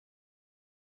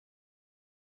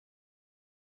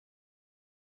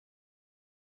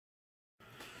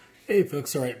Hey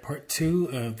folks, all right, part two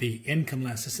of the income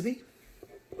elasticity.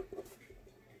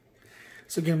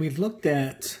 So again, we've looked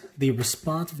at the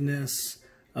responsiveness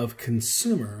of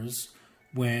consumers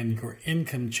when your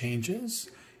income changes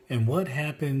and what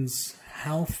happens,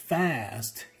 how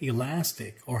fast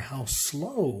elastic or how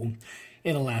slow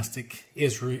inelastic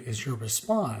is your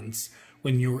response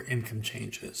when your income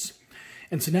changes.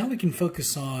 And so now we can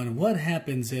focus on what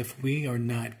happens if we are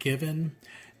not given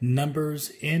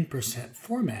numbers in percent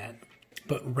format,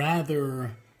 but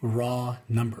rather raw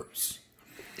numbers.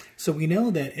 So we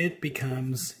know that it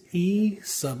becomes E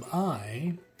sub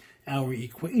I, our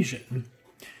equation,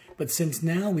 but since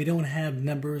now we don't have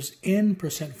numbers in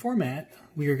percent format,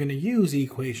 we are going to use the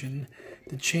equation,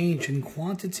 the change in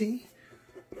quantity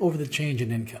over the change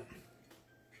in income.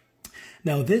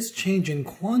 Now this change in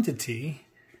quantity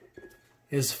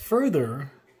is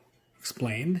further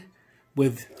explained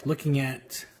with looking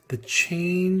at the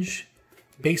change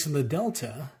based on the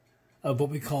delta of what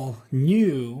we call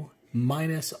new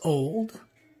minus old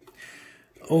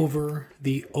over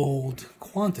the old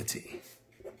quantity.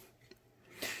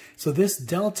 So this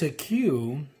delta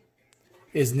Q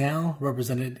is now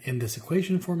represented in this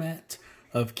equation format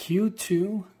of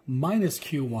Q2 minus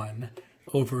Q1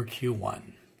 over Q1.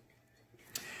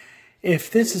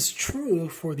 If this is true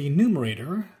for the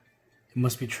numerator, it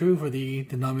must be true for the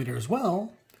denominator as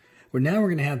well, where now we're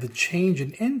going to have the change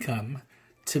in income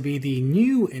to be the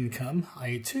new income,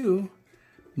 I2,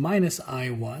 minus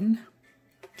I1,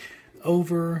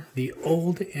 over the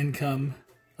old income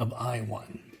of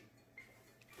I1.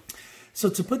 So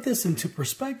to put this into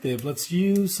perspective, let's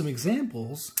use some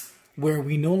examples where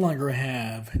we no longer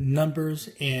have numbers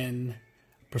in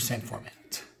percent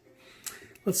format.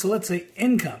 Let's say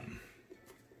income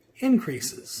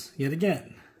increases, yet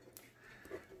again,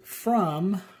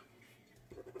 from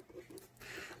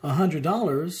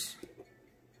 $100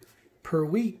 per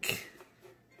week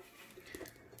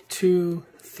to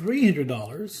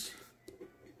 $300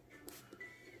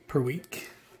 per week,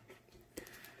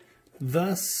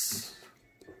 thus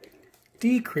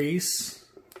decrease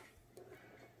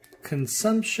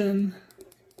consumption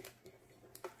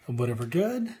of whatever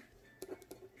good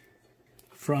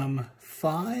from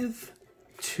 5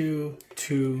 to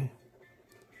 2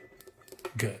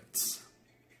 goods.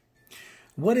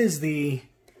 What is the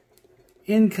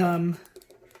income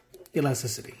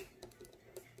elasticity?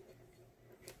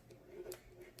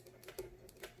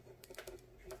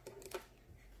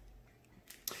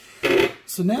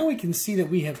 So now we can see that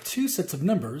we have two sets of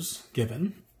numbers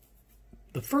given.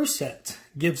 The first set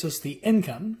gives us the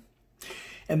income,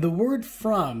 and the word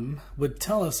from would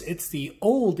tell us it's the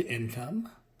old income,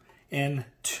 and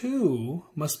to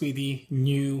must be the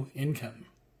new income.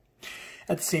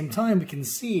 At the same time, we can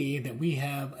see that we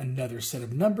have another set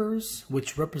of numbers,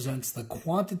 which represents the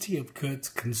quantity of goods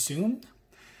consumed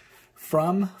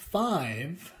from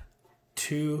 5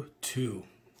 to 2.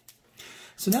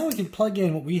 So now we can plug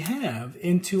in what we have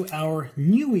into our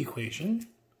new equation.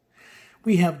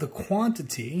 We have the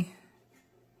quantity,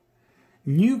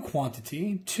 new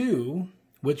quantity, 2,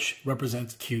 which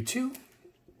represents Q2,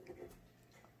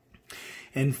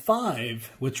 and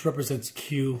 5, which represents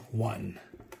Q1.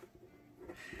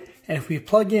 And if we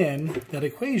plug in that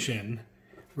equation,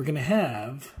 we're going to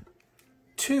have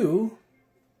 2,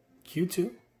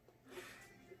 Q2,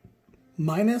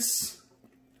 minus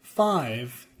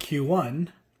 5, Q1,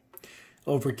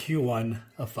 over Q1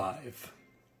 of 5.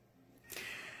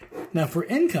 Now for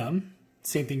income,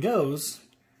 same thing goes.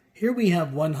 Here we have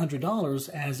 $100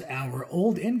 as our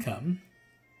old income,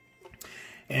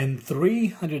 and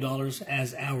 $300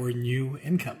 as our new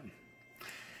income.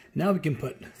 Now we can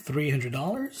put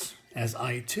 $300 as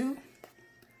I2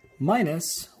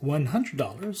 minus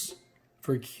 $100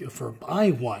 for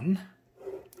I1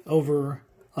 over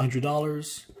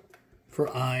 $100 for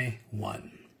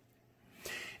I1.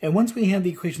 And once we have the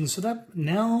equation set up,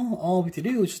 now all we have to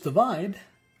do is just divide.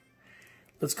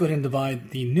 Let's go ahead and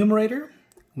divide the numerator.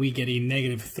 We get a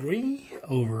negative 3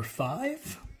 over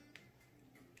 5.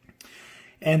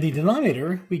 And the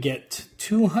denominator, we get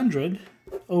 200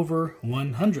 over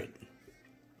 100.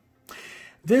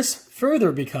 This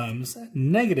further becomes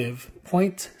negative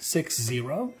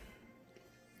 0.60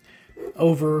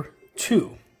 over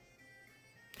 2.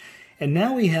 And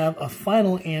now we have a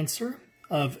final answer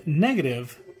of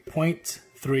negative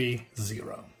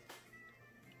 0.30.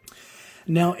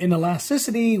 Now in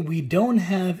elasticity, we don't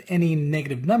have any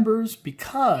negative numbers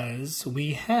because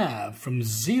we have from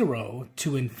 0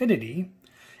 to infinity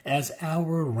as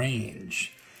our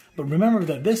range. But remember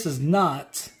that this is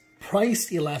not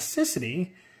price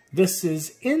elasticity, this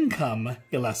is income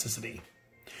elasticity,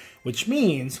 which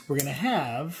means we're going to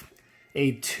have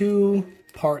a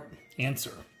two-part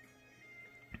answer.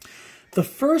 The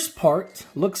first part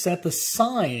looks at the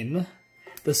sign.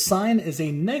 The sign is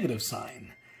a negative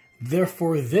sign.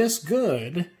 Therefore, this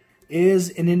good is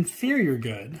an inferior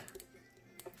good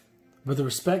with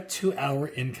respect to our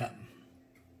income.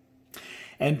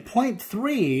 And point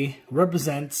 3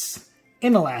 represents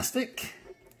inelastic.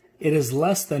 It is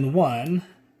less than 1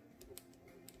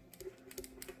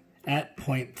 at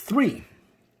point 3.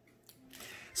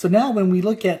 So now when we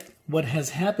look at what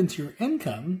has happened to your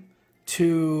income,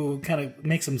 to kind of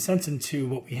make some sense into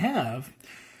what we have,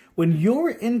 when your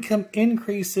income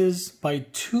increases by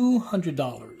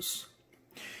 $200,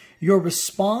 your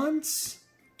response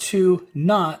to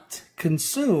not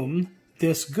consume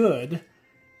this good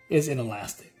is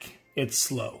inelastic. It's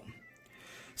slow.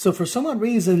 So for some odd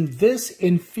reason, this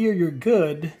inferior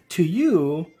good to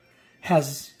you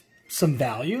has some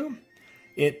value.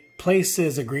 It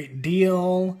places a great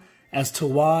deal as to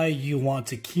why you want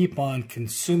to keep on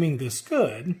consuming this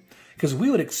good, because we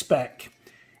would expect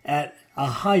at a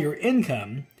higher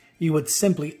income, you would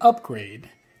simply upgrade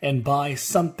and buy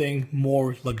something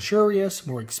more luxurious,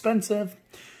 more expensive.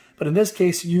 But in this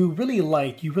case, you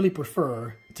really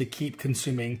prefer to keep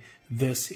consuming this